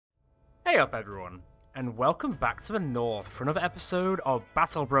Hey up everyone, and welcome back to the North for another episode of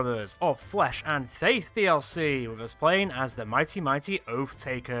Battle Brothers of Flesh and Faith DLC, with us playing as the mighty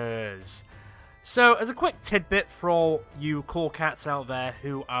Oathtakers. So, as a quick tidbit for all you cool cats out there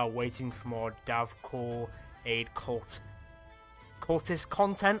who are waiting for more Davcall Aid cultist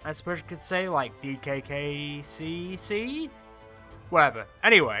content, I suppose you could say, like DKKCC? Whatever.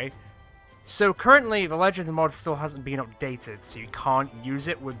 Anyway, so currently the Legend mod still hasn't been updated, so you can't use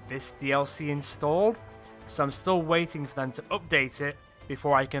it with this DLC installed. So I'm still waiting for them to update it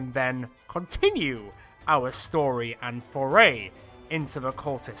before I can then continue our story and foray into the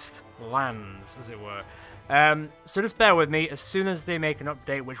cultist lands, as it were. So just bear with me. As soon as they make an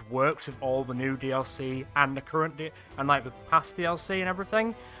update which works with all the new DLC and the current and like the past DLC and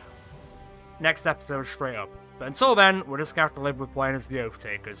everything, next episode straight up. But until then, we're just going to have to live with playing as the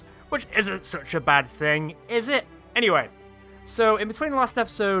Oathtakers, which isn't such a bad thing, is it? Anyway, so in between the last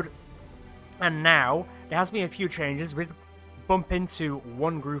episode and now, there has been a few changes. We did bump into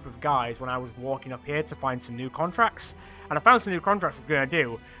one group of guys when I was walking up here to find some new contracts, and I found some new contracts I was going to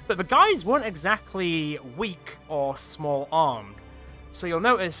do, but the guys weren't exactly weak or small-armed. So you'll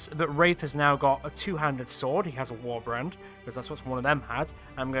notice that Wraith has now got a two-handed sword. He has a warbrand, because that's what one of them had.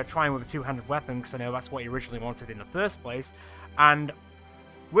 I'm going to try him with a two-handed weapon, because I know that's what he originally wanted in the first place. And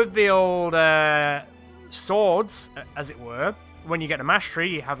with the old swords, as it were, when you get the mastery,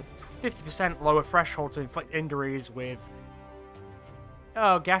 you have a 50% lower threshold to inflict injuries with...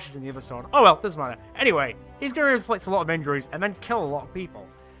 Oh, gashes in the other sword. Oh well, doesn't matter. Anyway, he's going to inflict a lot of injuries and then kill a lot of people.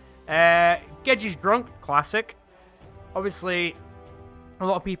 Gedji's drunk, classic. Obviously, a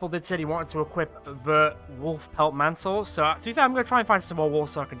lot of people did say he wanted to equip the wolf pelt mantle, so to be fair, I'm going to try and find some more wolf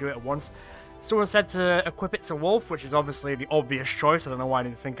so I can do it at once. Someone said to equip it to wolf, which is obviously the obvious choice. I don't know why I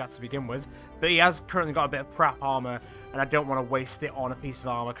didn't think that to begin with, but he has currently got a bit of prap armor, and I don't want to waste it on a piece of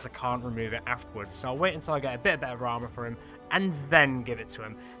armor because I can't remove it afterwards. So I'll wait until I get a bit better armor for him, and then give it to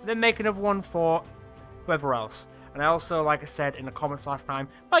him. And then make another one for whoever else. And I also, like I said in the comments last time,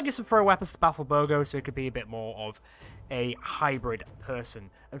 might give some throw weapons to Baffle Bogo so he could be a bit more of a hybrid person,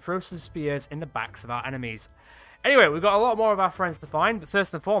 and throw some spears in the backs of our enemies. Anyway, we've got a lot more of our friends to find, but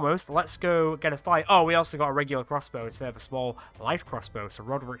first and foremost, let's go get a fight. Oh, we also got a regular crossbow instead of a small light crossbow, so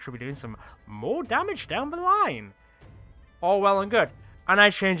Roderick should be doing some more damage down the line. All well and good. And I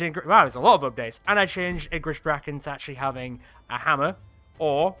changed wow, there's a lot of updates. And I changed Igrish Draken to actually having a hammer,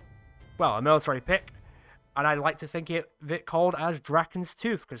 or, well, a military pick. And I like to think of it called as Draken's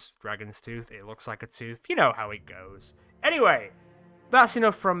Tooth, because Dragon's Tooth, it looks like a tooth. You know how it goes. Anyway, that's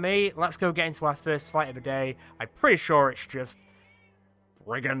enough from me. Let's go get into our first fight of the day. I'm pretty sure it's just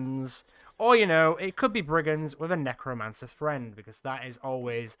brigands. Or, you know, it could be brigands with a necromancer friend, because that is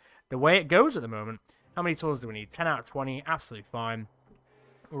always the way it goes at the moment. How many tools do we need? 10 out of 20. Absolutely fine.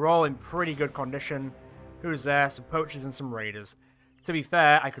 We're all in pretty good condition. Who's there? Some poachers and some raiders. To be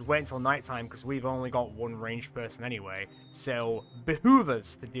fair, I could wait until nighttime because we've only got one ranged person anyway, so behoove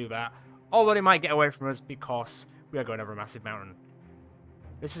us to do that. Although they might get away from us because we are going over a massive mountain.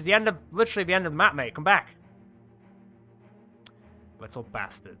 This is the end of, literally the end of the map, mate. Come back. Little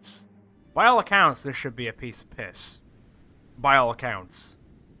bastards. By all accounts, this should be a piece of piss. By all accounts.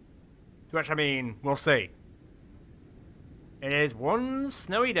 To which I mean, we'll see. It is one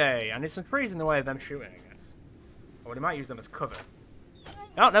snowy day, and there's some trees in the way of them shooting, I guess. Or they might use them as cover.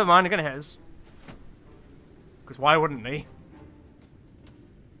 Oh, never mind, they're gonna hit us. Because why wouldn't they?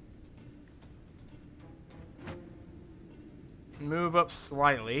 Move up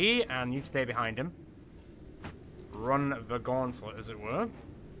slightly, and you stay behind him. Run the gauntlet, as it were.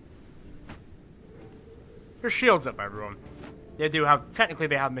 Your shields up, everyone. They do have, technically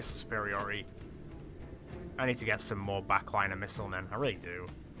they have missile superiority. I need to get some more backline and missile men, I really do.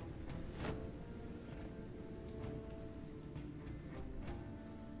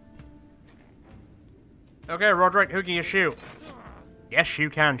 Okay, Roderick, who can you shoot? Yes, you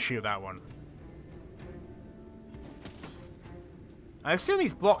can shoot that one. I assume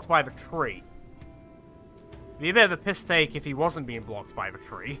he's blocked by the tree. It'd be a bit of a piss take if he wasn't being blocked by the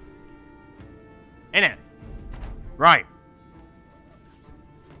tree. Innit? Right.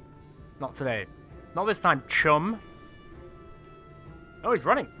 Not today. Not this time, chum. Oh, he's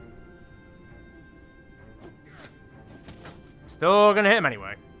running. Still gonna hit him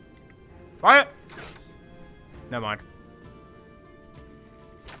anyway. Fire! Never mind.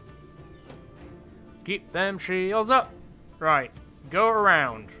 Keep them shields up. Right. Go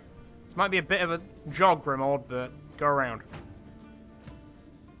around. This might be a bit of a jog, Grimald, but go around.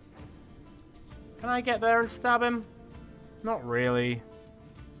 Can I get there and stab him? Not really.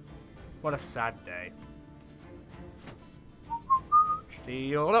 What a sad day.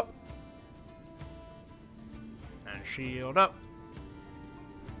 Shield up. And shield up.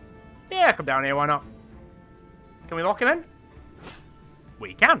 Yeah, come down here, why not? Can we lock him in?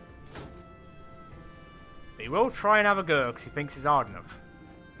 We can. He will try and have a go because he thinks he's hard enough.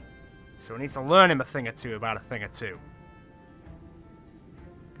 So we need to learn him a thing or two about a thing or two.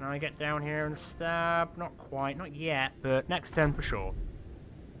 Can I get down here and stab? Not quite, not yet, but next turn for sure.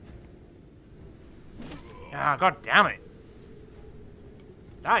 Ah, god damn it.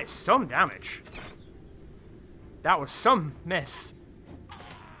 That is some damage. That was some miss.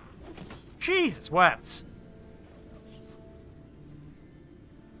 Jesus wept.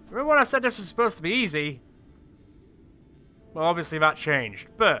 Remember when I said this was supposed to be easy? Well, obviously that changed,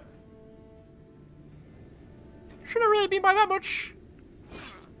 but... should have really been by that much.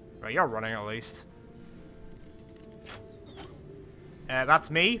 Right, you're running at least. That's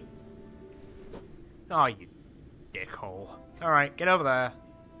me. Oh, you dickhole. Alright, get over there.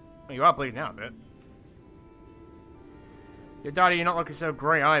 Well, you are bleeding out a bit. Your daddy, you're not looking so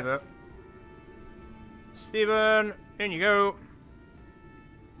great either. Steven, in you go.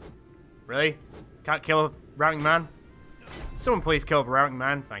 Really? Can't kill a routing man? Someone please kill the routing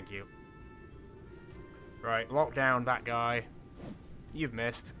man, thank you. Right, lock down that guy. You've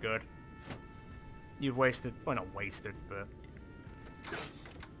missed, good. You've wasted, well not wasted, but...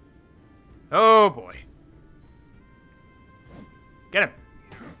 oh boy. Get him.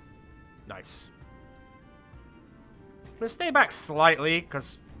 Nice. I'm gonna stay back slightly,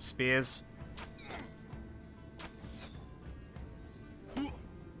 because spears.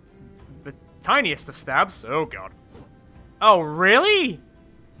 The tiniest of stabs, oh god. Oh really?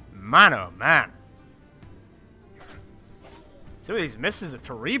 Man oh man. Some of these misses are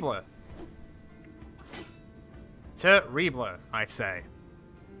terrible. Terrible, I say.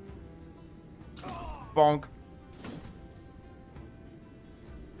 Bonk.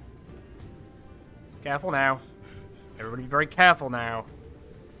 Careful now. Everybody be very careful now.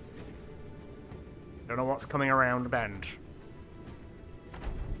 Don't know what's coming around the bend.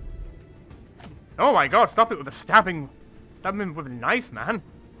 Oh my god, stop it with the stabbing. Stab him with a knife, man.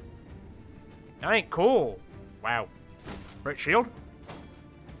 That ain't cool. Wow. Great shield.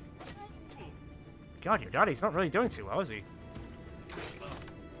 God, your daddy's not really doing too well, is he?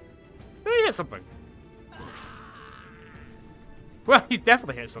 Oh, he hit something. Well, you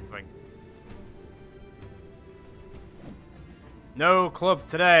definitely hit something. No club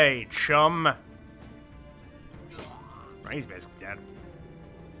today, chum. Right, he's basically dead.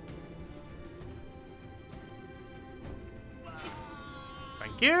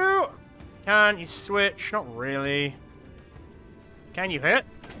 Thank you. Can you switch? Not really. Can you hit?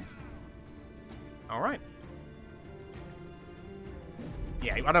 Alright.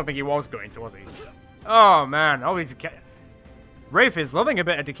 Yeah, I don't think he was going to, was he? Oh, man. Oh, he's... Rafe is loving a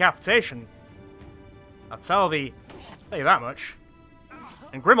bit of decapitation. I'll tell you that much.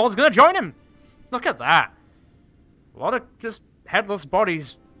 And Grimald's gonna join him! Look at that. A lot of just headless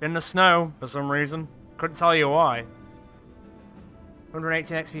bodies in the snow for some reason. Couldn't tell you why.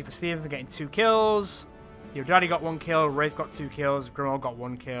 118 XP for Steven for getting 2 kills. Your daddy got 1 kill, Rafe got 2 kills, Grimald got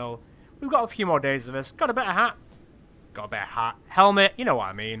 1 kill. We've got a few more days of this. Got a better hat. Got a better hat. Helmet, you know what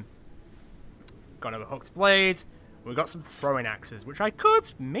I mean. Got a hooked blade. We've got some throwing axes, which I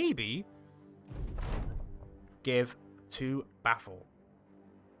could, maybe, give to Baffle.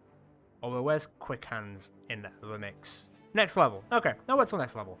 Although, where's Quick Hands in the mix? Next level. Okay, no, wait till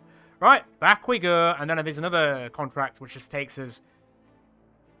next level. Right, back we go, and then there's another contract which just takes us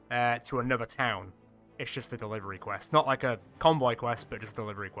to another town. It's just a delivery quest. Not like a convoy quest, but just a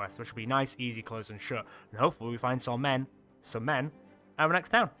delivery quest, which will be nice, easy, close, and shut. And hopefully we find some men at our next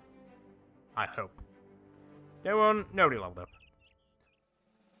town. I hope. Nobody leveled up.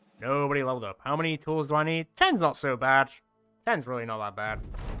 Nobody leveled up. How many tools do I need? 10's not so bad. 10's really not that bad.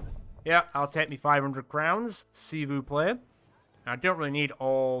 Yeah, I'll take me 500 crowns. Si vous plaît. I don't really need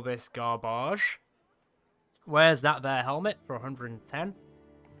all this garbage. Where's that there helmet for 110?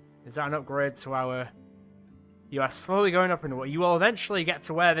 Is that an upgrade to our... You are slowly going up in the way. You will eventually get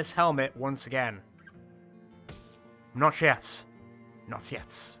to wear this helmet once again. Not yet. Not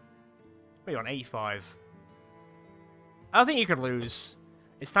yet. What are you on, 85? I don't think you could lose.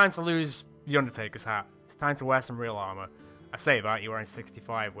 It's time to lose the Undertaker's hat. It's time to wear some real armor. I say that, you're wearing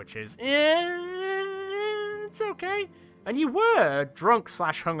 65, which is... it's okay. And you were drunk /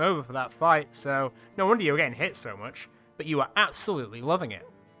 hungover for that fight, so no wonder you were getting hit so much. But you were absolutely loving it.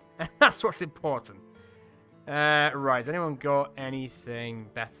 And that's what's important. Right, has anyone got anything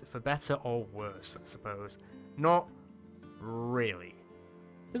better, for better or worse, I suppose? Not really.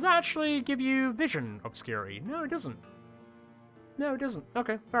 Does that actually give you vision obscurity? No, it doesn't. No, it doesn't.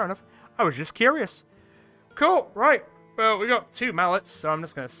 Okay, fair enough. I was just curious. Cool, right. Well, we got 2 mallets, so I'm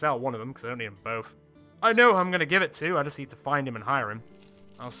just going to sell one of them, because I don't need them both. I know who I'm going to give it to, I just need to find him and hire him.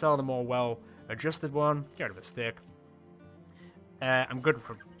 I'll sell the more well-adjusted one, get rid of a stick. I'm good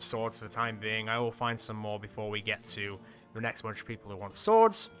for swords for the time being. I will find some more before we get to the next bunch of people who want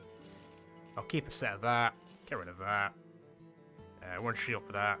swords. I'll keep a set of that, get rid of that. One shield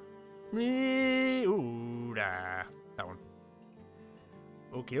for that. Ooh, that one.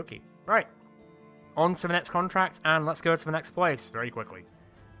 Okie dokie. Right. On to the next contract, and let's go to the next place very quickly.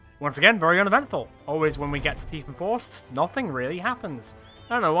 Once again, very uneventful. Always when we get to Teeth Enforced, nothing really happens.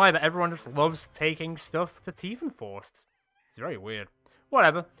 I don't know why, but everyone just loves taking stuff to Teeth Enforced. It's very weird.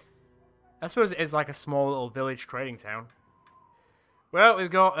 Whatever. I suppose it is like a small little village trading town. Well, we've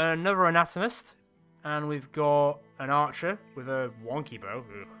got another anatomist, and we've got an archer with a wonky bow.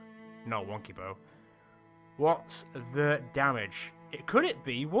 Ugh, not wonky bow. What's the damage? Could it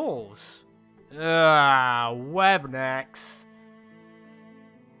be wolves? Webnecks.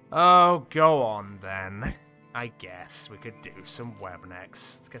 Oh, go on then. I guess we could do some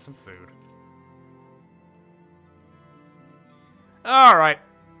webnecks. Let's get some food. Alright.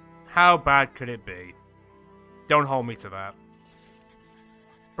 How bad could it be? Don't hold me to that.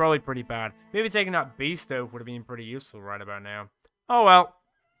 Probably pretty bad. Maybe taking that bee stove would have been pretty useful right about now. Oh well.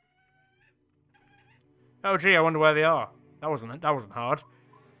 Oh gee, I wonder where they are. That wasn't hard.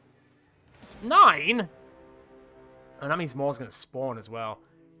 9? And that means more's gonna spawn as well.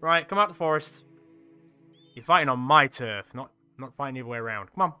 Right, come out the forest. You're fighting on my turf, not fighting the other way around.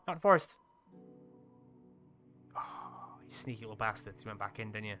 Come on, out the forest. Oh, you sneaky little bastards. You went back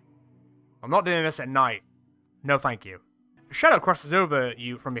in, didn't you? I'm not doing this at night. No thank you. A shadow crosses over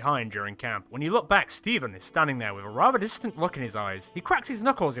you from behind during camp. When you look back, Stephen is standing there with a rather distant look in his eyes. He cracks his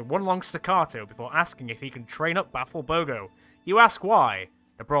knuckles in one long staccato before asking if he can train up Baffle Bogo. You ask why.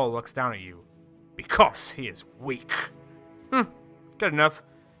 The brawler looks down at you. Because he is weak. Good enough.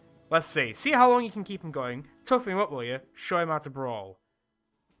 Let's see. See how long you can keep him going. Toughen him up, will you? Show him how to brawl.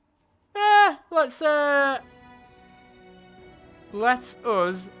 Let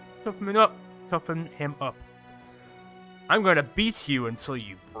us toughen him up. I'm going to beat you until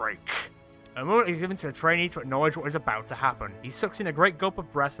you break. A moment is given to the trainee to acknowledge what is about to happen. He sucks in a great gulp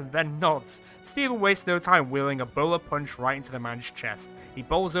of breath and then nods. Stephen wastes no time wheeling a bowler punch right into the man's chest. He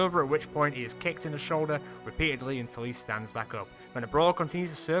bowls over, at which point he is kicked in the shoulder repeatedly until he stands back up. When the brawler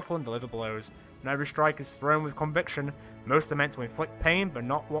continues to circle and deliver blows. When every strike is thrown with conviction, most are meant to inflict pain, but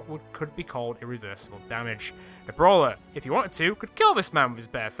not what could be called irreversible damage. The brawler, if he wanted to, could kill this man with his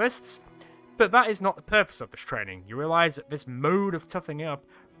bare fists. But that is not the purpose of this training. You realise that this mode of toughening up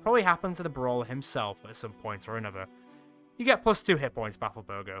probably happened to the brawler himself at some point or another. You get +2 hit points, Baffle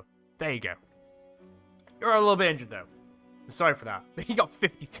Bogo. There you go. You're a little bit injured though. I'm sorry for that. He got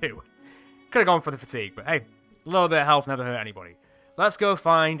 52. Could have gone for the fatigue, but hey, a little bit of health never hurt anybody. Let's go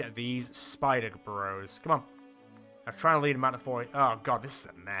find these spider bros. Come on. I'm trying to lead them out the forest. Oh god, this is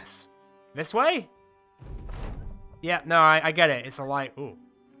a mess. This way? Yeah, no, I get it. It's a light. Ooh.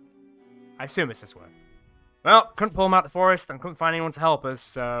 I assume it's this way. Well, couldn't pull them out the forest and couldn't find anyone to help us,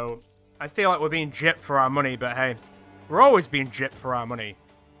 so I feel like we're being gypped for our money, but hey, we're always being gypped for our money.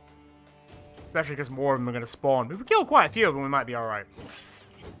 Especially because more of them are going to spawn. If we kill quite a few of them, we might be alright.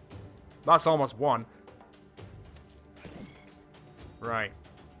 That's almost one. Right.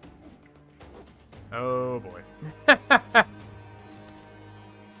 Oh boy.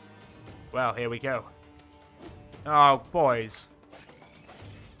 Well, here we go. Oh, boys.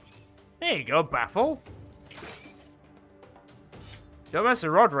 There you go, Baffle. Don't mess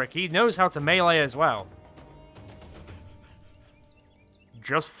with Roderick, he knows how to melee as well.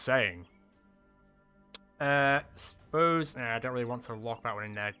 Just saying. Suppose... Nah, I don't really want to lock that one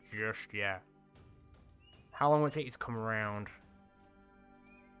in there just yet. How long will it take you to come around?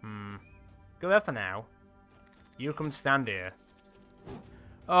 Go there for now. You come stand here.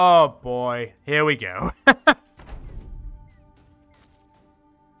 Oh boy, here we go.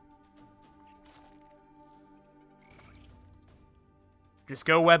 Just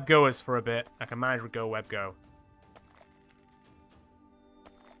go web goers for a bit. I can manage with go web go.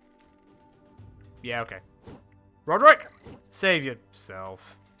 Yeah, okay. Roderick! Save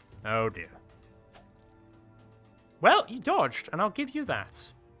yourself. Oh dear. Well, you dodged, and I'll give you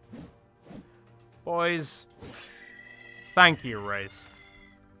that. Boys. Thank you, Wraith.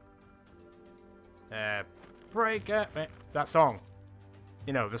 Break it. That song.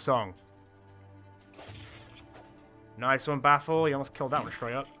 You know, the song. Nice one, Baffle. You almost killed that one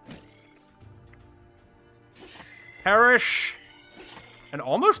straight up. Perish! And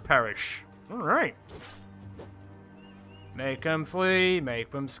almost perish. Alright. Make them flee, make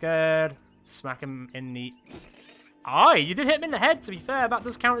them scared. Smack him in the eye. You did hit him in the head, to be fair. That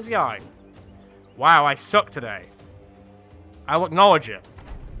does count as the eye. Wow, I suck today. I'll acknowledge it.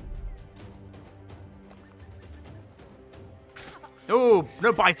 Oh,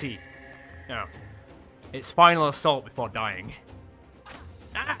 no bitey. No. It's final assault before dying.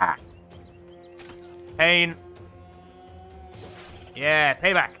 Ah! Pain. Yeah,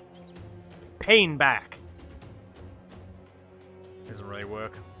 payback. Pain back. Doesn't really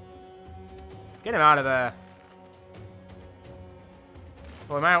work. Get him out of there.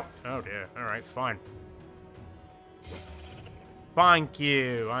 Pull him out. Oh dear. Alright, fine. Thank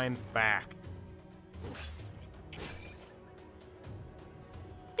you. I'm back.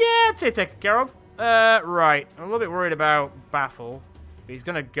 Yeah, it's taken care of. Right. I'm a little bit worried about Baffle. But he's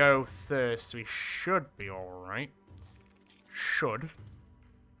gonna go first, so he should be alright. Should.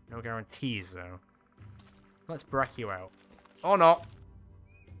 No guarantees, though. Let's break you out. Or not.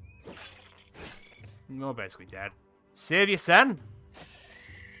 You're basically dead. Save your sen.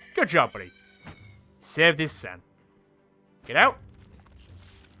 Good job, buddy. Save this sen. Get out.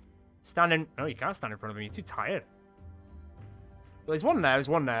 Stand in. Oh, you can't stand in front of him. You're too tired. Well, there's one there. There's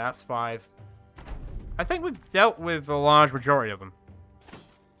one there. That's 5. I think we've dealt with a large majority of them.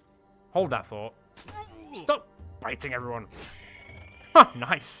 Hold that thought. Stop biting everyone. Huh,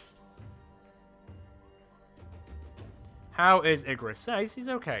 nice. How is Igris? Yeah, he's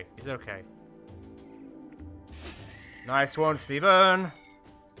okay. He's okay. Nice one, Steven.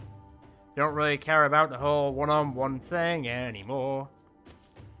 Don't really care about the whole one-on-one thing anymore.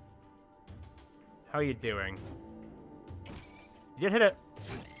 How are you doing? You did hit it.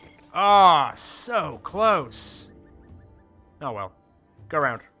 Ah, oh, so close. Oh well. Go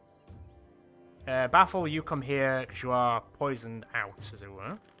around. Baffle, you come here because you are poisoned out, as it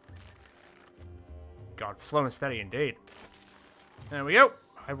were. God, slow and steady indeed. There we go.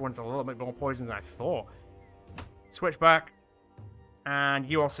 Everyone's a little bit more poisoned than I thought. Switch back. And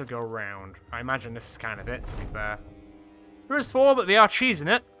you also go around. I imagine this is kind of it, to be fair. There is 4, but they are cheesing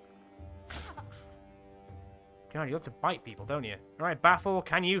it. God, you love to bite people, don't you? Alright, Baffle,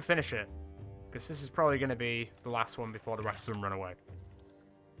 can you finish it? Because this is probably going to be the last one before the rest of them run away.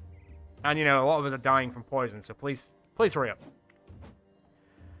 And, you know, a lot of us are dying from poison, so please hurry up.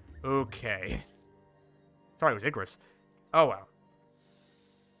 Okay. Sorry, it was Igris. Oh, well.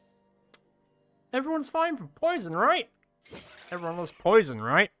 Everyone's fine from poison, right? Everyone loves poison,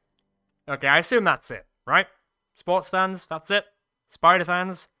 right? Okay, I assume that's it, right? Sports fans, that's it. Spider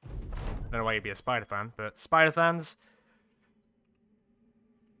fans. I don't know why you'd be a Spider fan, but Spider fans.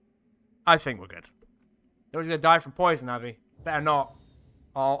 I think we're good. Nobody's gonna die from poison, Avi. Better not.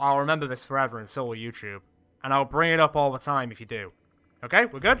 I'll remember this forever, and so will YouTube. And I'll bring it up all the time if you do. Okay,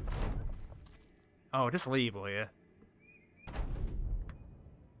 we're good? Oh, just leave, will you?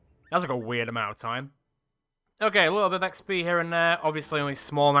 That's like a weird amount of time. Okay, a little bit of XP here and there. Obviously only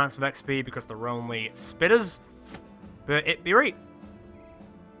small amounts of XP because they're only spitters. But it be right.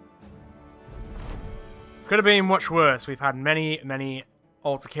 Could have been much worse. We've had many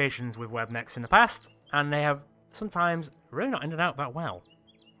altercations with webnecks in the past. And they have sometimes really not ended out that well.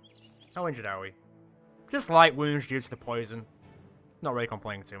 How injured are we? Just light wounds due to the poison. Not really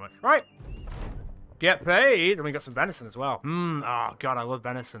complaining too much. Right. Get paid. And we got some venison as well. Oh, God, I love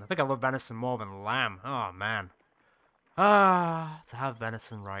venison. I think I love venison more than lamb. Oh, man. Ah, to have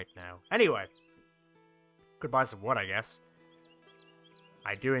venison right now. Anyway. Could buy some wood, I guess.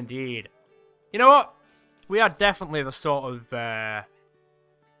 I do indeed. You know what? We are definitely the sort of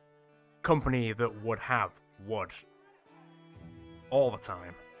company that would have wood. All the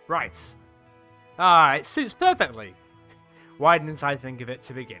time. Right. Ah, it suits perfectly. Why didn't I think of it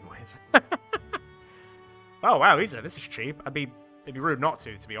to begin with? Oh wow, this is cheap. It'd be rude not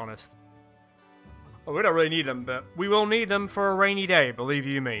to be honest. Oh, we don't really need them, but we will need them for a rainy day, believe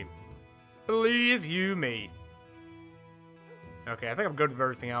you me. Believe you me. Okay, I think I'm good with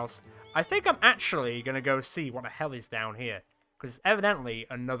everything else. I think I'm actually going to go see what the hell is down here. Because it's evidently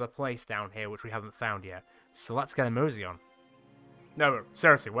another place down here which we haven't found yet. So let's get a mosey on. No, but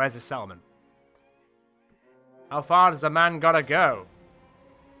seriously, where's the settlement? How far does a man gotta go?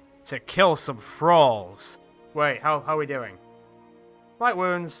 To kill some thralls. Wait, how are we doing? Light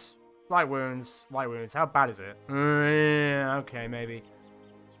wounds, light wounds, light wounds. How bad is it? Yeah, okay, maybe.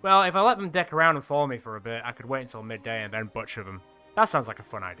 Well, if I let them dick around and follow me for a bit, I could wait until midday and then butcher them. That sounds like a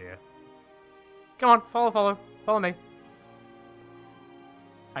fun idea. Come on, follow me.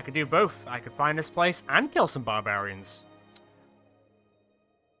 I could do both. I could find this place and kill some barbarians.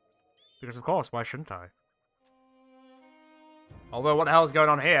 Because of course, why shouldn't I? Although, what the hell is going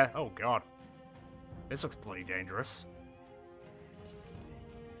on here? Oh, God. This looks bloody dangerous.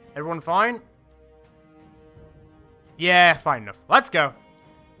 Everyone fine? Yeah, fine enough. Let's go.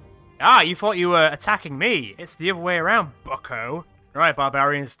 Ah, you thought you were attacking me. It's the other way around, bucko. Right,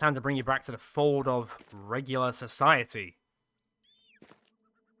 barbarians, it's time to bring you back to the fold of regular society.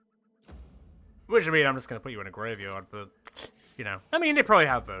 Which, I mean, I'm just going to put you in a graveyard, but, you know. I mean, they probably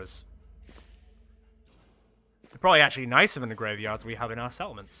have those. They're probably actually nicer than the graveyards we have in our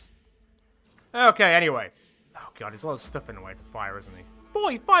settlements. Okay, anyway. Oh, God, there's a lot of stuff in the way to fire, isn't he?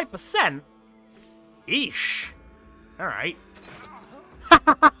 45%? Eesh. Alright.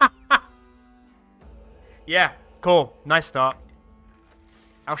 Yeah, cool. Nice start.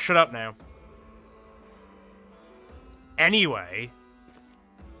 I'll shut up now. Anyway.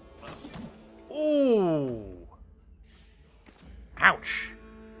 Ooh. Ouch.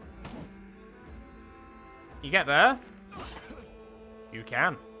 You get there? You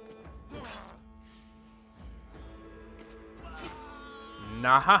can.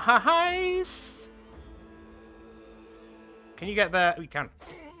 Nice. Can you get there? Oh, you can.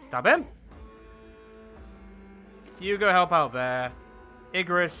 Stab him. You go help out there.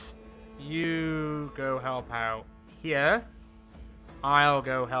 Igris, you go help out here. I'll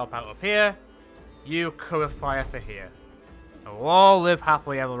go help out up here. You cover fire for here. And we'll all live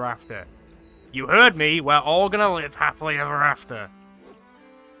happily ever after. You heard me, we're all gonna live happily ever after.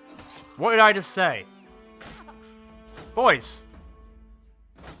 What did I just say? Boys.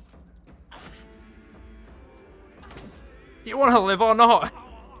 You wanna live or not?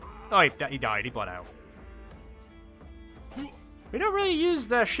 Oh, he died, he bled out. We don't really use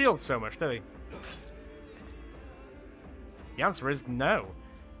their shields so much, do we? The answer is no.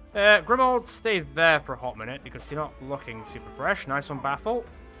 Grimold, stay there for a hot minute because you're not looking super fresh. Nice one, Baffle.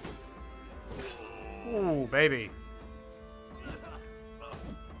 Ooh, baby.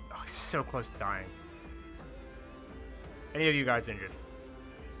 Oh, he's so close to dying. Any of you guys injured?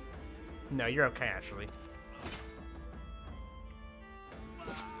 No, you're okay, actually.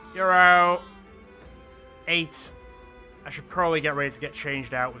 You're out. 8. I should probably get ready to get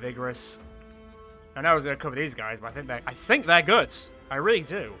changed out with Igris. I know I was going to cover these guys, but I think they're good. I really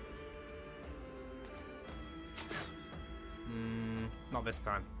do. Not this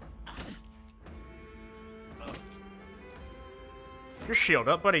time. Just shield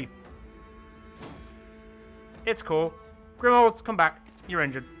up, buddy. It's cool. Grimold, come back. You're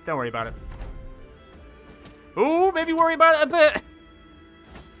injured. Don't worry about it. Ooh, maybe worry about it a bit.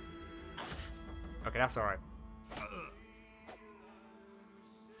 Okay, that's alright.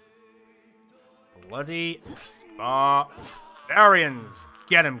 Bloody barbarians.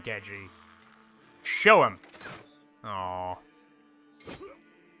 Get him, Gedgy. Show him. Aww.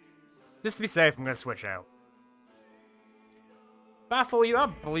 Just to be safe, I'm going to switch out. Baffle, you are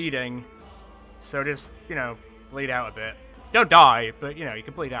bleeding. So just, you know, bleed out a bit. Don't die, but, you know, you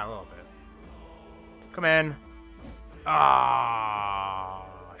can bleed out a little bit. Come in. Ah,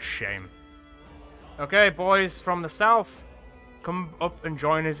 shame. Okay, boys from the south. Come up and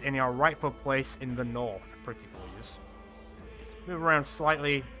join us in our rightful place in the north, pretty please. Move around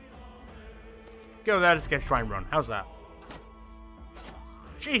slightly. Go there, just get try and run. How's that?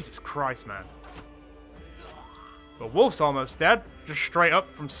 Jesus Christ, man. But Wolf's almost dead. Just straight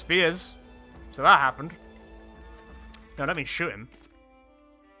up from spears. So that happened. No, I don't mean shoot him.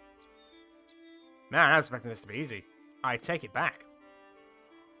 Man, I was expecting this to be easy. I take it back.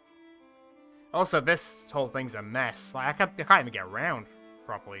 Also, this whole thing's a mess. Like, I can't even get around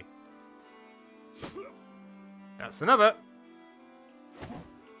properly. That's another.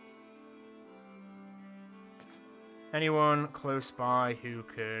 Anyone close by who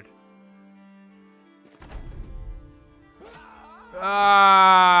could...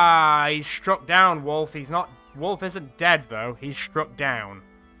 Ah, he's struck down, Wolf. He's not... Wolf isn't dead, though. He's struck down.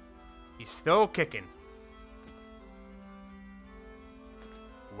 He's still kicking.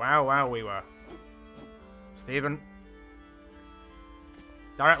 Wow, wow, we were. Steven.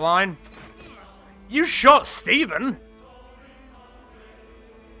 Direct line. You shot Steven?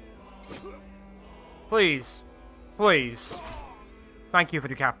 Please. Please. Thank you for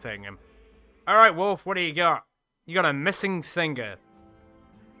decapitating him. Alright, Wolf, what do you got? You got a missing finger.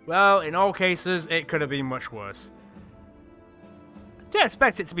 Well, in all cases, it could have been much worse. I didn't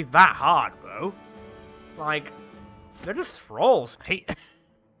expect it to be that hard, though. Like, they're just thralls, mate.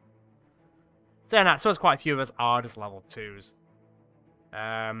 Saying that, so there's quite a few of us are just level 2s.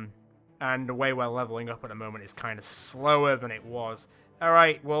 And the way we're leveling up at the moment is kind of slower than it was.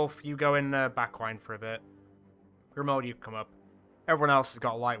 Alright, Wolf, you go in the backline for a bit. Grimold, you come up. Everyone else has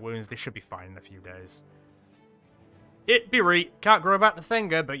got light wounds. They should be fine in a few days. It be right. Can't grow back the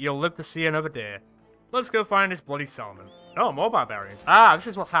finger, but you'll live to see another day. Let's go find this bloody Salmon. Oh, more barbarians. Ah, this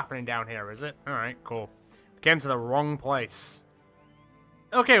is what's happening down here, is it? Alright, cool. Came to the wrong place.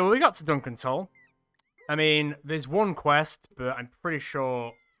 Okay, well, we got to Duncan Toll. I mean, there's one quest, but I'm pretty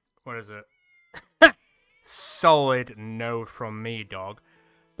sure... What is it? Solid no from me, dog.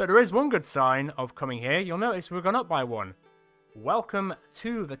 But there is one good sign of coming here. You'll notice we've gone up by one. Welcome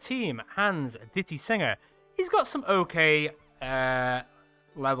to the team, Hans Ditty Singer. He's got some okay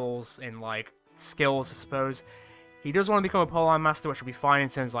levels in, like, skills, I suppose. He does want to become a polearm master, which will be fine in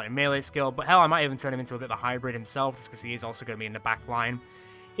terms of, like, melee skill. But hell, I might even turn him into a bit of a hybrid himself, just because he is also going to be in the back line.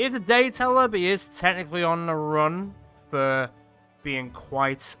 He is a day teller, but he is technically on the run for being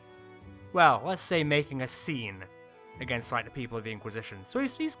quite, well, let's say making a scene against, like, the people of the Inquisition. So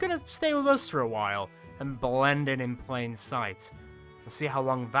he's going to stay with us for a while and blend in plain sight. We'll see how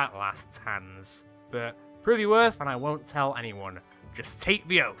long that lasts, Hans. But prove your worth, and I won't tell anyone. Just take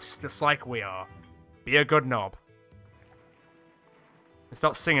the oaths, just like we are. Be a good knob. And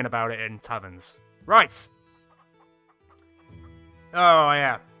stop singing about it in taverns. Right! Oh,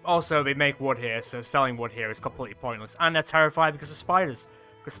 yeah. Also, they make wood here, so selling wood here is completely pointless. And they're terrified because of spiders.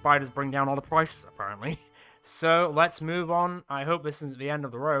 Because spiders bring down all the prices, apparently. So, let's move on. I hope this isn't the end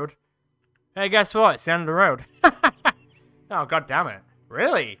of the road. Hey, guess what? It's the end of the road. Oh, god damn it.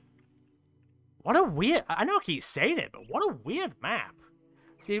 Really? What a weird... I know I keep saying it, but what a weird map.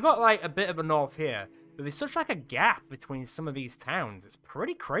 So you've got, like, a bit of a north here. But there's such, like, a gap between some of these towns. It's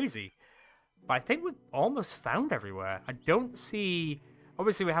pretty crazy. But I think we've almost found everywhere. I don't see...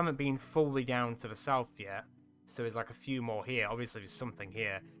 Obviously, we haven't been fully down to the south yet. So there's, like, a few more here. Obviously, there's something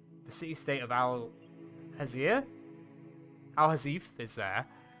here. The city-state of Al-Hazir? Al-Hazif is there.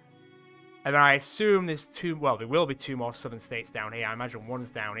 And I assume there's two... Well, there will be two more southern states down here. I imagine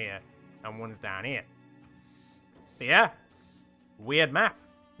one's down here and one's down here. But yeah. Weird map.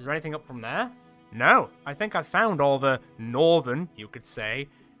 Is there anything up from there? No. I think I found all the northern, you could say,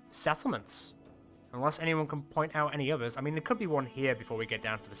 settlements. Unless anyone can point out any others. I mean, there could be one here before we get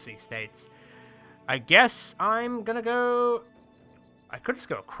down to the sea states. I guess I'm gonna go... I could just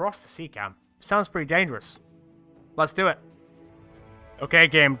go across the sea camp. Sounds pretty dangerous. Let's do it. Okay,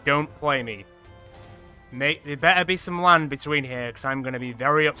 game, don't play me. There better be some land between here, because I'm going to be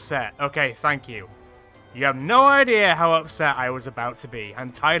very upset. Okay, thank you. You have no idea how upset I was about to be.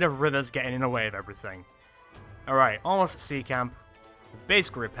 I'm tired of rivers getting in the way of everything. Alright, almost at sea camp.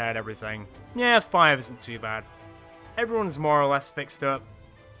 Basically repaired everything. Yeah, 5 isn't too bad. Everyone's more or less fixed up.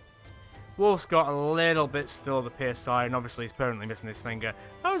 Wolf's got a little bit still of the pierce side, and obviously he's permanently missing his finger.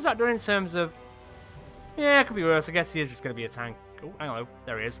 How is that doing in terms of... Yeah, it could be worse. I guess he is just going to be a tank. Oh, hello.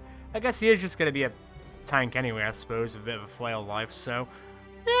 There he is. I guess he is just going to be a tank anyway, I suppose, with a bit of a flail life, so...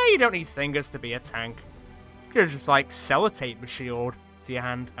 Yeah, you don't need fingers to be a tank. You could just, like, sellotape the shield to your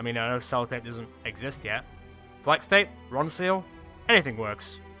hand. I mean, I know sellotape doesn't exist yet. Flex tape, Ron seal, anything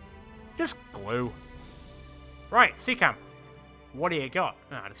works. Just glue. Right, sea camp. What do you got?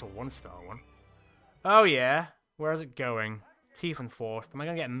 Ah, that's a 1-star one. Oh, yeah. Where is it going? Teeth Enforced. Am I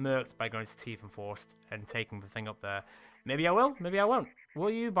going to get murked by going to Teeth Enforced and taking the thing up there? Maybe I will, maybe I won't.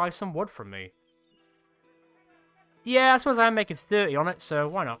 Will you buy some wood from me? Yeah, I suppose I'm making 30 on it, so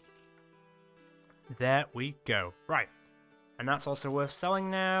why not? There we go. Right. And that's also worth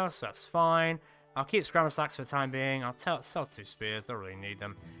selling now, so that's fine. I'll keep scramble stacks for the time being. I'll sell 2 spears, don't really need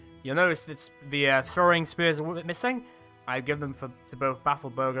them. You'll notice it's the throwing spears are a bit missing. I give them to both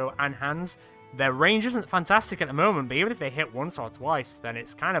Baffle Bogo and Hans. Their range isn't fantastic at the moment, but even if they hit once or twice, then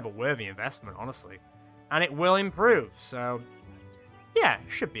it's kind of a worthy investment, honestly. And it will improve, so yeah,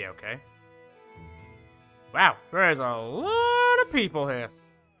 it should be okay. Wow, there's a lot of people here.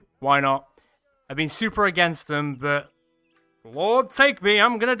 Why not? I've been super against them, but Lord take me,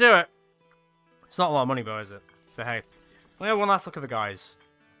 I'm gonna do it. It's not a lot of money though, is it? So hey, let me have one last look at the guys.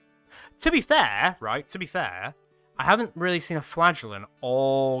 To be fair, right, I haven't really seen a flagellant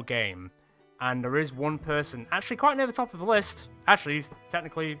all game. And there is one person, actually quite near the top of the list. Actually, he's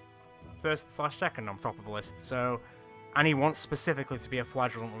technically first/second on top of the list, so... And he wants specifically to be a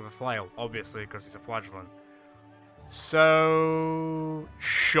flagellant with a flail, obviously, because he's a flagellant. So...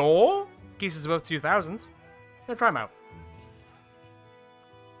 Sure? Geese is above 2,000. Gonna try him out.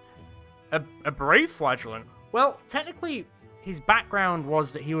 A brave flagellant? Well, technically, his background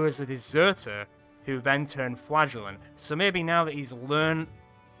was that he was a deserter who then turned flagellant. So maybe now that he's learned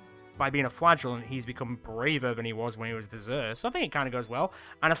by being a flagellant, he's become braver than he was when he was a deserter. So I think it kind of goes well.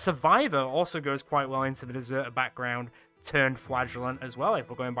 And a survivor also goes quite well into the deserter background turned flagellant as well, if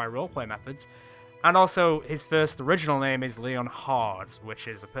we're going by roleplay methods. And also, his first original name is Leon Hart, which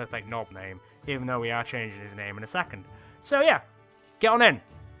is a perfect knob name, even though we are changing his name in a second. So yeah, get on in.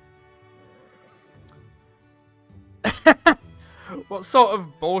 What sort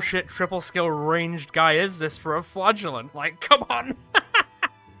of bullshit triple skill ranged guy is this for a flagellant? Like, come on!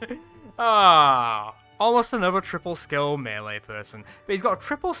 Ah, almost another triple skill melee person. But he's got a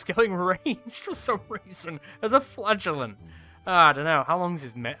triple skilling range for some reason as a flagellant. I don't know. How long's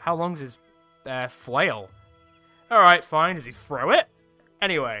his flail? Alright, fine. Does he throw it?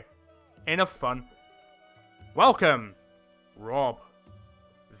 Anyway, enough fun. Welcome, Rob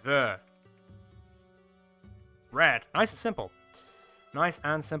the Red. Nice and simple. Nice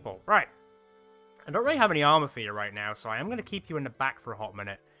and simple. Right. I don't really have any armor for you right now, so I am going to keep you in the back for a hot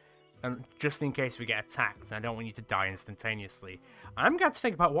minute. And just in case we get attacked, and I don't want you to die instantaneously. I'm going to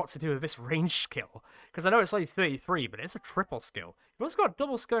think about what to do with this range skill. Because I know it's only 33, but it's a triple skill. You've also got a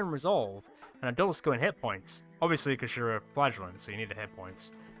double skill in resolve, and a double skill in hit points. Obviously, because you're a flagellant, so you need the hit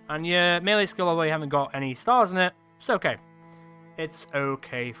points. And your melee skill, although you haven't got any stars in it, it's okay. It's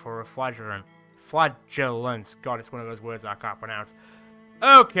okay for a flagellant. Flagellant. God, it's one of those words I can't pronounce.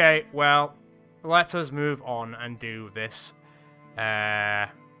 Okay, well, let us move on and do this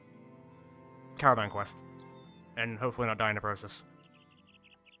caravan quest. And hopefully not die in the process.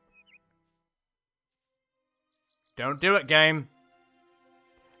 Don't do it, game.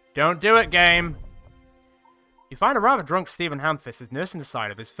 Don't do it, game. You find a rather drunk Stephen Hamfist is nursing the side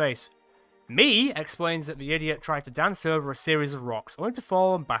of his face. Me explains that the idiot tried to dance over a series of rocks, only to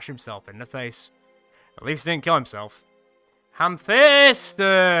fall and bash himself in the face. At least he didn't kill himself.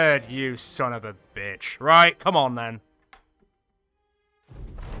 Ham-fisted, you son of a bitch. Right, come on then.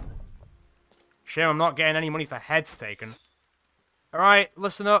 Shame I'm not getting any money for heads taken. Alright,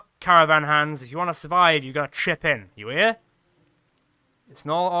 listen up, caravan hands. If you want to survive, you gotta chip in. You hear? It's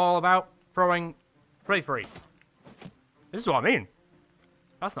not all about throwing free. This is what I mean.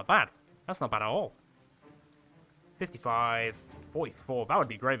 That's not bad. That's not bad at all. 55, 44. That would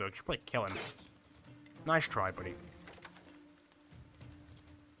be great though. You should probably kill him. Nice try, buddy.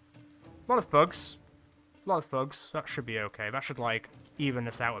 A lot of thugs. A lot of thugs. That should be okay. That should, like, even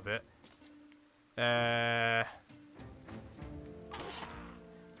this out a bit.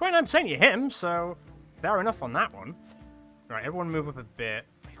 29% you hit him, so fair enough on that one. Right, everyone move up a bit.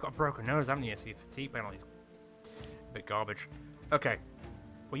 You've got a broken nose, haven't you? So your fatigue penalty's a bit garbage. Okay.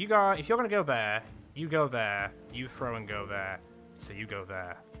 Well, you guys, if you're going to go there, you go there, you throw and go there, so you go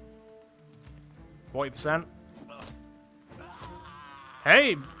there. 40%.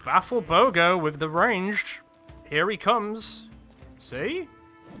 Hey, Baffle Bogo with the ranged. Here he comes. See?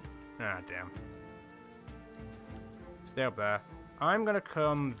 Ah, damn. Stay up there. I'm gonna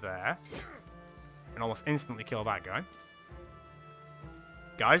come there. And almost instantly kill that guy.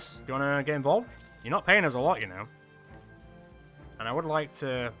 Guys, do you wanna get involved? You're not paying us a lot, you know. And I would like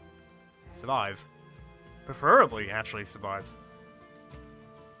to survive. Preferably, actually, survive.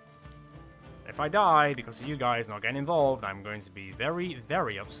 If I die because of you guys not getting involved, I'm going to be very,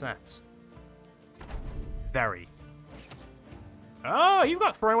 very upset. Very. Oh, you've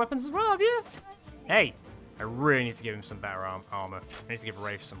got throwing weapons as well, have you? Hey, I really need to give him some better armor. I need to give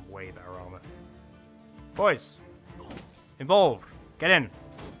Rafe some way better armor. Boys, involved. Get in.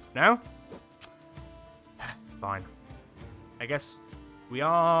 No? Fine. I guess we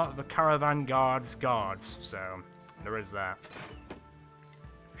are the caravan guards, so there is that.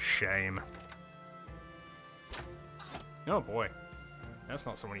 Shame. Oh boy. That's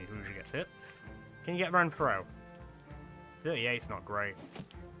not someone who usually gets hit. Can you get around throw? 38's not great.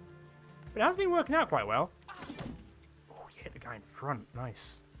 But it has been working out quite well. Oh, you hit the guy in front.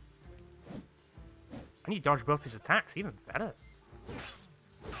 Nice. And you dodge both his attacks. Even better.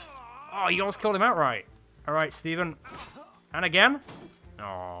 Oh, you almost killed him outright. Alright, Stephen. And again?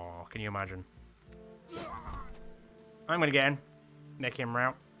 Oh, can you imagine? I'm gonna get in. Make him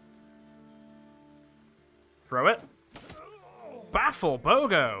rout. Throw it. Baffle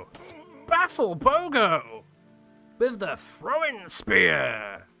Bogo! Baffle Bogo! With the throwing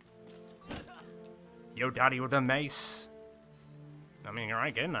spear! Yo, daddy with a mace. I mean,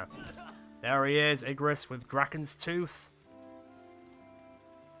 alright, get in there. There he is, Igris with Draken's Tooth.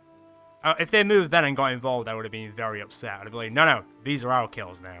 If they moved then and got involved, I would have been very upset. I'd be like, no, these are our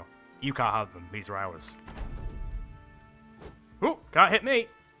kills now. You can't have them, these are ours. Ooh, can't hit me.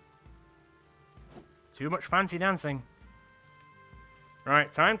 Too much fancy dancing.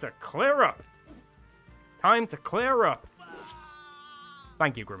 Right, time to clear up. Time to clear up.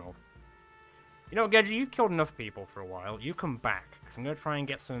 Thank you, Grimold. You know, Gedgy, you've killed enough people for a while. You come back, because I'm going to try and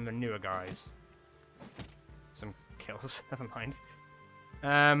get some of the newer guys. Some kills, never mind.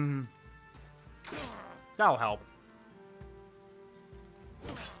 That'll help.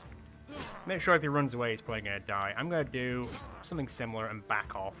 Make sure if he runs away, he's probably going to die. I'm going to do something similar and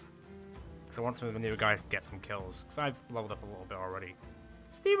back off. Because I want some of the newer guys to get some kills. Because I've leveled up a little bit already.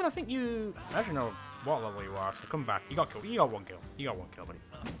 Steven, I think you... I actually know what level you are, so come back. You got kill. You got one kill. You got one kill, buddy.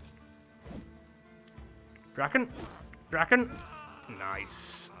 Draken. Draken.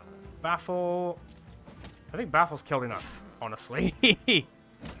 Nice. Baffle. I think Baffle's killed enough, honestly. Whew.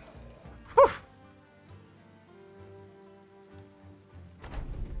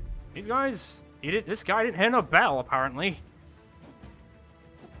 These guys... This guy didn't hear no bell, apparently.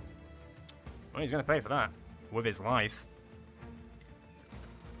 Well, he's going to pay for that. With his life.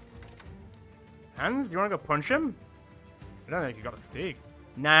 Hans, do you want to go punch him? I don't think you got the fatigue.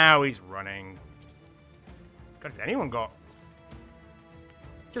 Now he's running. God, has anyone got...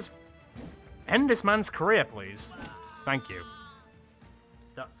 Just end this man's career, please. Thank you.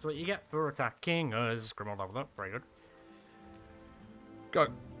 That's what you get for attacking us. Grimold leveled up. Very good. Got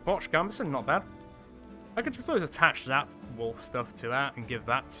Botch Gambison, not bad. I could suppose attach that wolf stuff to that and give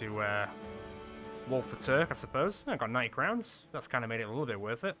that to Wolf for Turk, I suppose. I got 90 crowns. That's kind of made it a little bit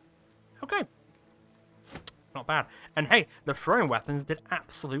worth it. Okay. Not bad. And hey, the throwing weapons did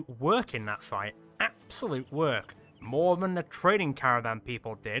absolute work in that fight. Absolute work. More than the trading caravan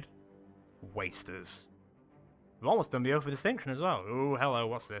people did. Wasters. We've almost done the Oath of Distinction as well. Ooh, hello,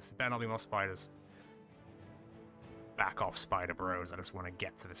 what's this? It better not be more spiders. Back off, spider bros. I just want to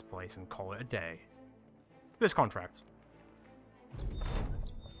get to this place and call it a day. This contract.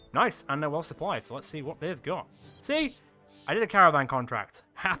 Nice, and they're well supplied, so let's see what they've got. See? I did a caravan contract.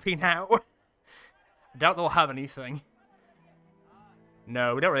 Happy now. I doubt they'll have anything.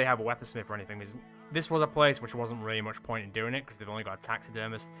 No, we don't really have a weaponsmith or anything. This was a place which wasn't really much point in doing it, because they've only got a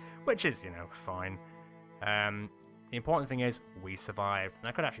taxidermist, which is, you know, fine. The important thing is, we survived. And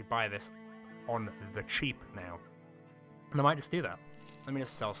I could actually buy this on the cheap now. And I might just do that. Let me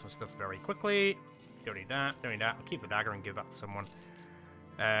just sell some stuff very quickly. Don't need that, don't need that. I'll keep the dagger and give that to someone.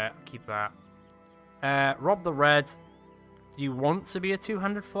 Keep that. Rob the Red. Do you want to be a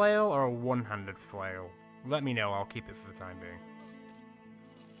two-handed flail or a one-handed flail? Let me know, I'll keep it for the time being.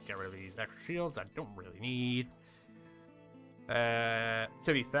 Get rid of these extra shields I don't really need. To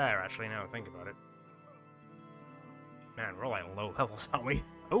be fair, actually, now I think about it. Man, we're all like low levels, aren't we?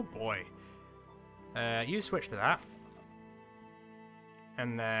 Oh boy. You switch to that.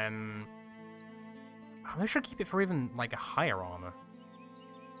 And then... I should keep it for even, like, a higher armor.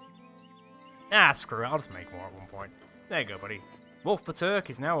 Ah, screw it, I'll just make more at one point. There you go, buddy. Wolf for Turk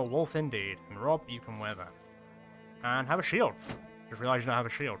is now a wolf indeed. And Rob, you can wear that. And have a shield. Just realised you don't have a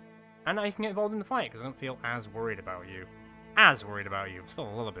shield. And now you can get involved in the fight, because I don't feel as worried about you. As worried about you. Still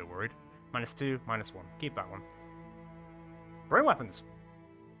a little bit worried. -2, -1. Keep that one. Bring weapons.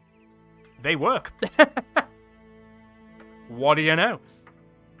 They work. What do you know?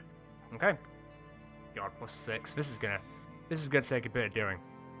 Okay. God, +6. This is gonna take a bit of doing.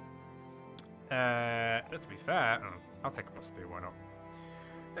 To be fair, I'll take a +2, why not?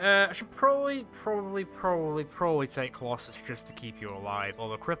 I should probably take Colossus just to keep you alive,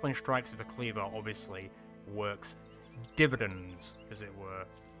 although Crippling Strikes with a Cleaver obviously works dividends, as it were.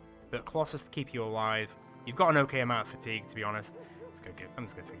 But Colossus to keep you alive, you've got an okay amount of fatigue, to be honest. I'm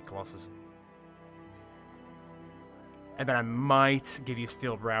just gonna take Colossus. And then I might give you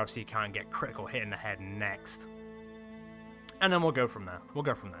Steel Brow so you can't get critical hit in the head next. And then we'll go from there.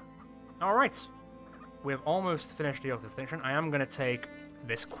 Alright. We've almost finished the Oath of Distinction. I am going to take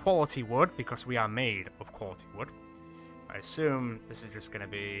this quality wood, because we are made of quality wood. I assume this is just going to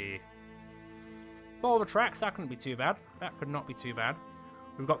be... Follow the tracks, that couldn't be too bad. That could not be too bad.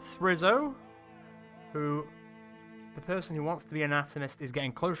 We've got Thrizzo, who... The person who wants to be an anatomist is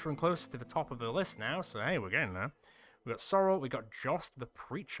getting closer and closer to the top of the list now, so hey, we're getting there. We've got Sorrel, we've got Jost the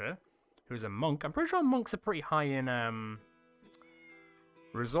Preacher, who's a monk. I'm pretty sure monks are pretty high in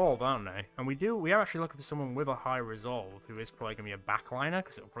resolve, aren't they? And we are actually looking for someone with a high resolve, who is probably going to be a backliner,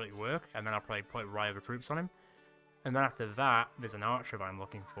 because it'll probably work, and then I'll probably put Riot of Troops on him. And then after that, there's an archer that I'm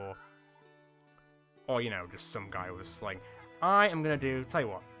looking for. Or, you know, just some guy with a sling. I am going to do, tell you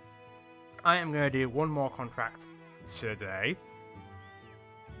what, I am going to do one more contract today,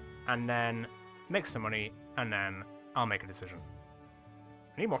 and then make some money, and then I'll make a decision.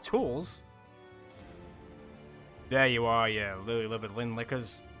 I need more tools. There you are, you lily-livered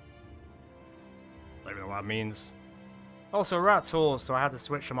Lin-Lickers. Don't even know what that means. Also, we're out of tools, so I had to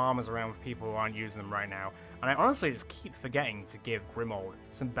switch some armors around with people who aren't using them right now. And I honestly just keep forgetting to give Grimold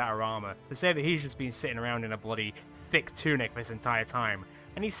some better armor. To say that he's just been sitting around in a bloody thick tunic this entire time.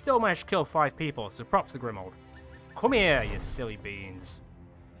 And he's still managed to kill 5 people, so props to Grimold. Come here, you silly beans.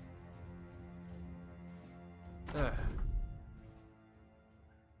 Ugh.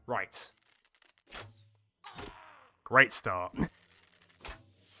 Right. Great start.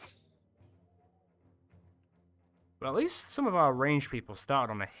 Well, at least some of our ranged people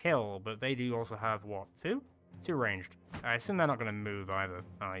started on a hill, but they do also have, what, two? Two ranged. I assume they're not going to move either,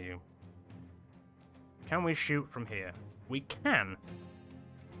 are you? Can we shoot from here? We can.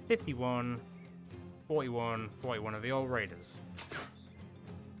 51, 41, 41 of the old raiders.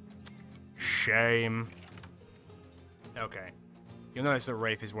 Shame. Okay. You'll notice that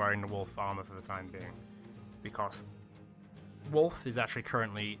Rafe is wearing the wolf armor for the time being. Because Wolf is actually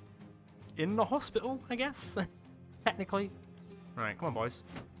currently in the hospital, I guess? Technically. Alright, come on, boys.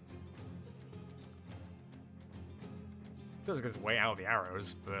 Feels like it's way out of the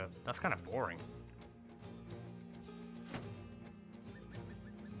arrows, but that's kind of boring.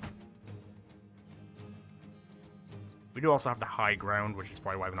 We do also have the high ground, which is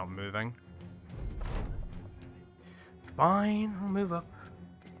probably why we're not moving. Fine, I'll move up.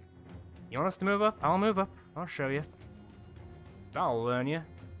 You want us to move up? I'll move up. I'll show you. That'll learn you.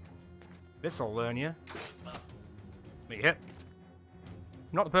 This'll learn you. Me hit.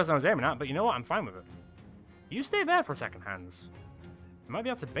 Not the person I was aiming at, but you know what? I'm fine with it. You stay there for a second, Hans. You might be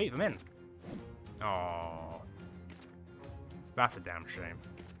able to bait them in. Oh, that's a damn shame.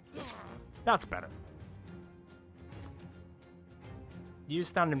 That's better. You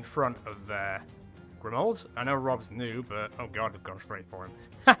stand in front of Grimold. I know Rob's new, but oh god, they've gone straight for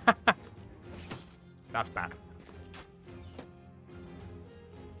him. That's bad.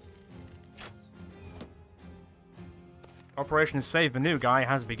 Operation Save the New Guy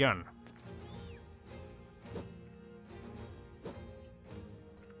has begun.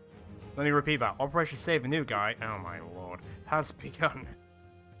 Let me repeat that. Operation Save the New Guy, oh my lord, has begun.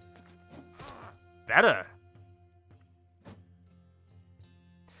 Better.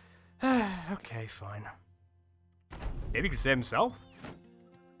 Okay, fine. Maybe he can save himself?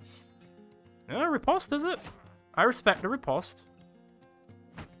 Riposte, is it? I respect the riposte.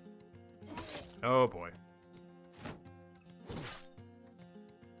 Oh boy.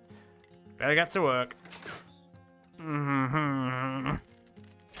 Better get to work. Come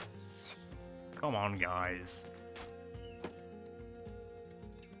on, guys.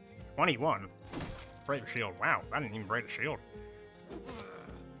 21. Break the shield. Wow, that didn't even break the shield.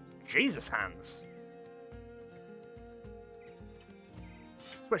 Jesus, Hans.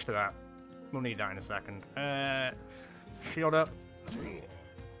 Switch to that. We'll need that in a second. Shield up.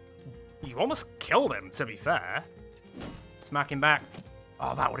 You almost killed him, to be fair. Smack him back.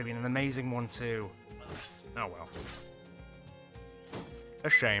 Oh, that would have been an amazing one, too. Oh, well. A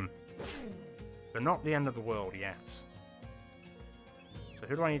shame. But not the end of the world yet. So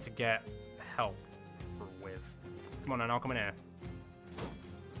who do I need to get help with? Come on, then, I'll come in here.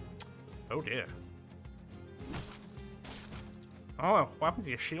 Oh, dear. Oh, what happened to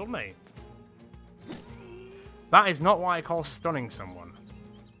your shield, mate? That is not what I call stunning someone.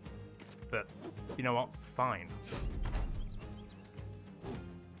 But, you know what? Fine.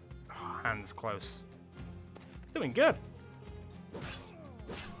 Oh, hands close. Doing good.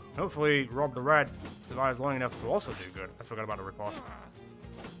 Hopefully, Rob the Red survives long enough to also do good. I forgot about the riposte.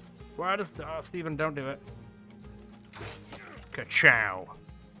 Why does... Oh, Stephen, don't do it. Ka-chow.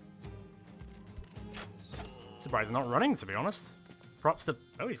 Surprised he's not running, to be honest. Props to...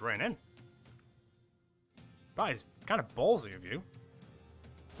 Oh, he's running in. That is kind of ballsy of you.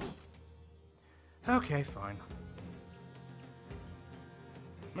 Okay, fine.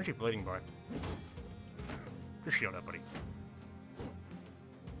 How much are you bleeding by? Just shield up, buddy.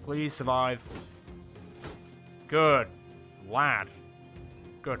 Please survive. Good. Lad.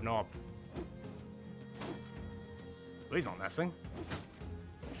 Good knob. He's not messing.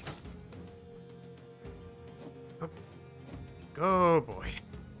 Go, boy.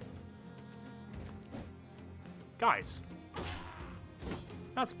 Guys.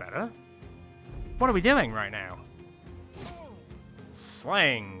 That's better. What are we doing right now?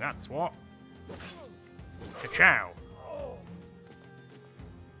 Slaying, that's what. Ka-chow.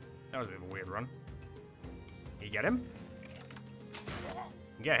 That was a bit of a weird run. You get him?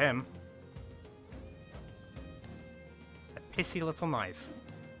 Get him. A pissy little knife.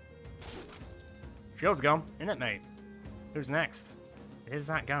 Shield's gone, isn't it, mate? Who's next? It is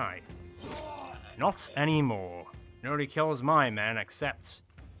that guy. Not anymore. Nobody kills my men except...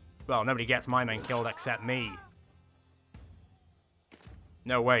 Well, nobody gets my men killed except me.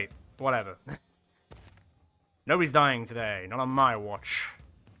 No, wait. Whatever. Nobody's dying today. Not on my watch.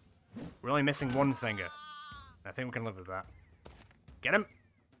 We're only missing one finger. I think we can live with that. Get him!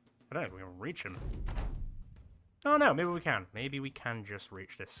 I don't know if we can reach him. Oh no, maybe we can. Maybe we can just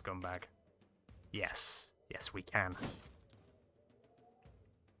reach this scumbag. Yes. Yes, we can.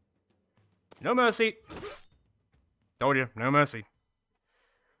 No mercy! Told you, no mercy.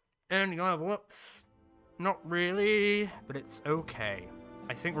 And you have whoops. Not really, but it's okay.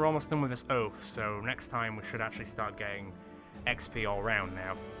 I think we're almost done with this oath, so next time we should actually start getting XP all round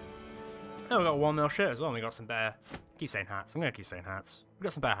now. Oh, we got a 1 mil shirt as well, and we got some better... keep saying hats. I'm going to keep saying hats. We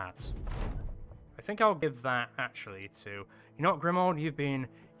got some better hats. I think I'll give that, actually, to... You know what, Grimold? You've been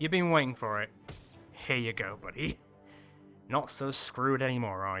waiting for it. Here you go, buddy. Not so screwed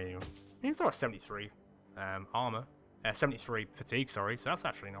anymore, are you? You thought 73 armor. 73 fatigue, sorry, so that's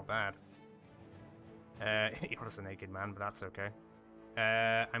actually not bad. You're just a naked man, but that's okay.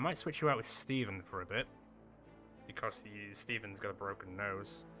 I might switch you out with Steven for a bit. Because Steven's got a broken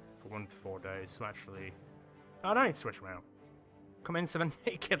nose. For 1 to 4 days, so actually... I don't need to switch him out. Come into the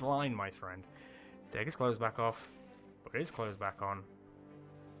naked line, my friend. Take his clothes back off. Put his clothes back on.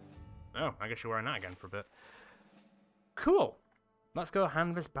 Oh, I guess you're wearing that again for a bit. Cool. Let's go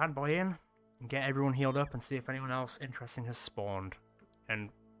hand this bad boy in. And get everyone healed up and see if anyone else interesting has spawned. And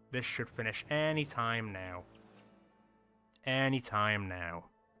this should finish any time now. Any time now.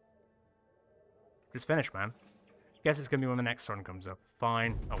 Just finish, man. Guess it's gonna be when the next sun comes up.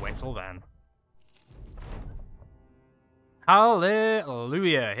 Fine, I'll wait till then.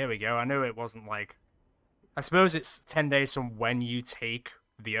 Hallelujah! Here we go. I know it wasn't like... I suppose it's 10 days from when you take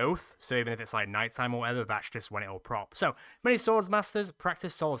the oath, so even if it's like nighttime or whatever, that's just when it'll prop. So, many swords masters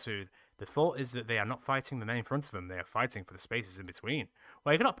practice solitude. The thought is that they are not fighting the men in front of them, they are fighting for the spaces in between.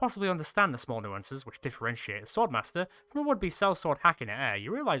 While you cannot possibly understand the small nuances which differentiate a swordmaster from a would-be sellsword hack in the air,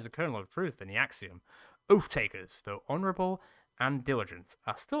 you realise the kernel of truth in the axiom. Oathtakers, though honourable and diligent,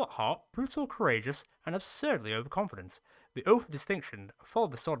 are still at heart brutal, courageous, and absurdly overconfident. The oath of distinction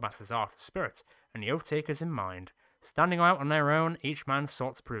followed the swordmaster's art and spirit, and the oathtakers in mind. Standing out on their own, each man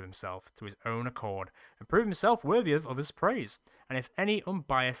sought to prove himself to his own accord, and prove himself worthy of others' praise. And if any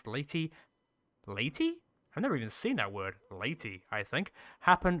unbiased laity? I've never even seen that word, laity, I think,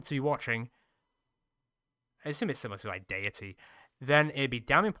 happened to be watching, I assume it's similar to like deity, then it'd be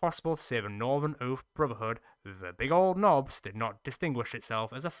damn impossible to say the Northern Oath Brotherhood, the big old NOBS, did not distinguish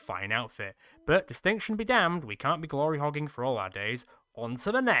itself as a fine outfit. But distinction be damned, we can't be glory-hogging for all our days. On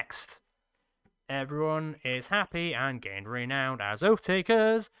to the next. Everyone is happy and gained renown as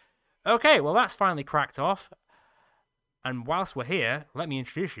Oathtakers. Okay, well that's finally cracked off. And whilst we're here, let me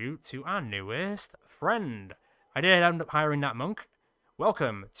introduce you to our newest friend. I did end up hiring that monk.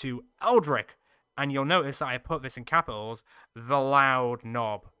 Welcome to Eldrick. And you'll notice that I put this in capitals, the loud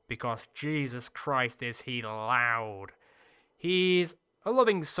knob, because Jesus Christ is he loud. He's a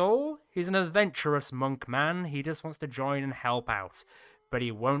loving soul, he's an adventurous monk man, he just wants to join and help out. But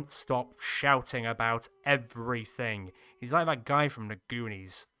he won't stop shouting about everything. He's like that guy from the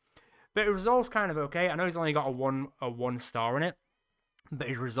Goonies. But his resolve's kind of okay. I know he's only got a one star in it, but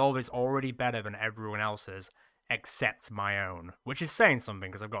his resolve is already better than everyone else's, except my own. Which is saying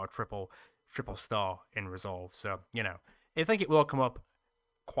something, because I've got a triple star in resolve. So, you know, I think it will come up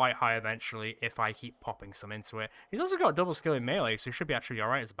quite high eventually if I keep popping some into it. He's also got double skill in melee, so he should be actually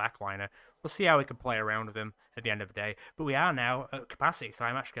alright as a backliner. We'll see how we can play around with him at the end of the day. But we are now at capacity, so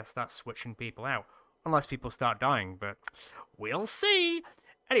I'm actually going to start switching people out. Unless people start dying, but we'll see.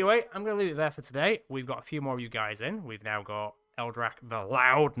 Anyway, I'm going to leave it there for today. We've got a few more of you guys in. We've now got Eldrak the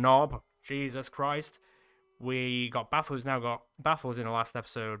Loud Knob. Jesus Christ. We got Baffle, who's now got Baffles in the last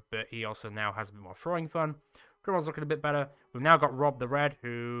episode, but he also now has a bit more throwing fun. Grimold's looking a bit better. We've now got Rob the Red,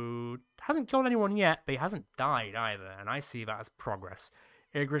 who hasn't killed anyone yet, but he hasn't died either, and I see that as progress.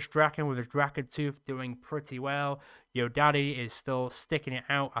 Igrish Draken with his Draken Tooth doing pretty well. Yo Daddy is still sticking it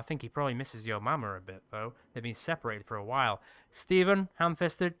out. I think he probably misses Yo Mama a bit, though. They've been separated for a while. Steven,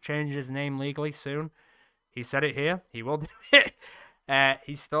 ham-fisted, changes his name legally soon. He said it here. He will do it.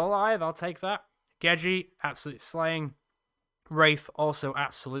 He's still alive. I'll take that. Geji, absolutely slaying. Wraith, also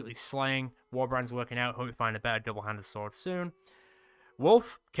absolutely slaying. Warbrand's working out. Hope we find a better double-handed sword soon.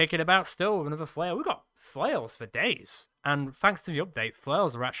 Wolf, kicking about still with another flail. We've got flails for days. And thanks to the update,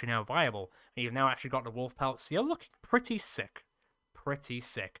 flails are actually now viable. And you've now actually got the wolf pelts. So you're looking pretty sick. Pretty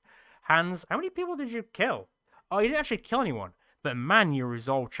sick. Hands, how many people did you kill? Oh, you didn't actually kill anyone. But man, your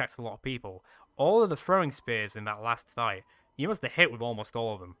resolve checked a lot of people. All of the throwing spears in that last fight, you must have hit with almost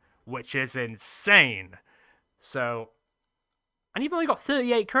all of them. Which is insane. So, and you've only got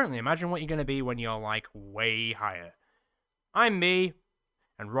 38 currently. Imagine what you're going to be when you're, like, way higher. I'm me,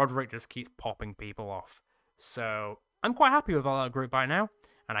 and Roderick just keeps popping people off. So, I'm quite happy with all that group by now,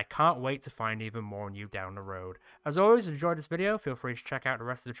 and I can't wait to find even more on you down the road. As always, if you enjoyed this video, feel free to check out the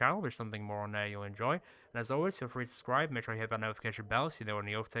rest of the channel. There's something more on there you'll enjoy. And as always, feel free to subscribe. Make sure you hit that notification bell so you know when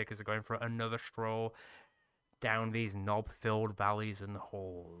the Oathtakers are going for another stroll down these knob-filled valleys and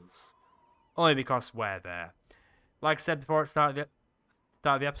halls. Only because we're there. Like I said before it started,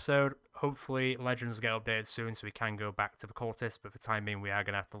 start of the episode. Hopefully, Legends get updated soon so we can go back to the cultists, but for the time being, we are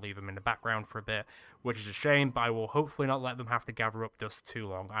going to have to leave them in the background for a bit, which is a shame, but I will hopefully not let them have to gather up dust too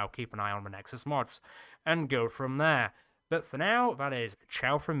long. I'll keep an eye on the Nexus mods and go from there. But for now, that is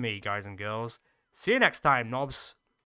ciao from me, guys and girls. See you next time, knobs.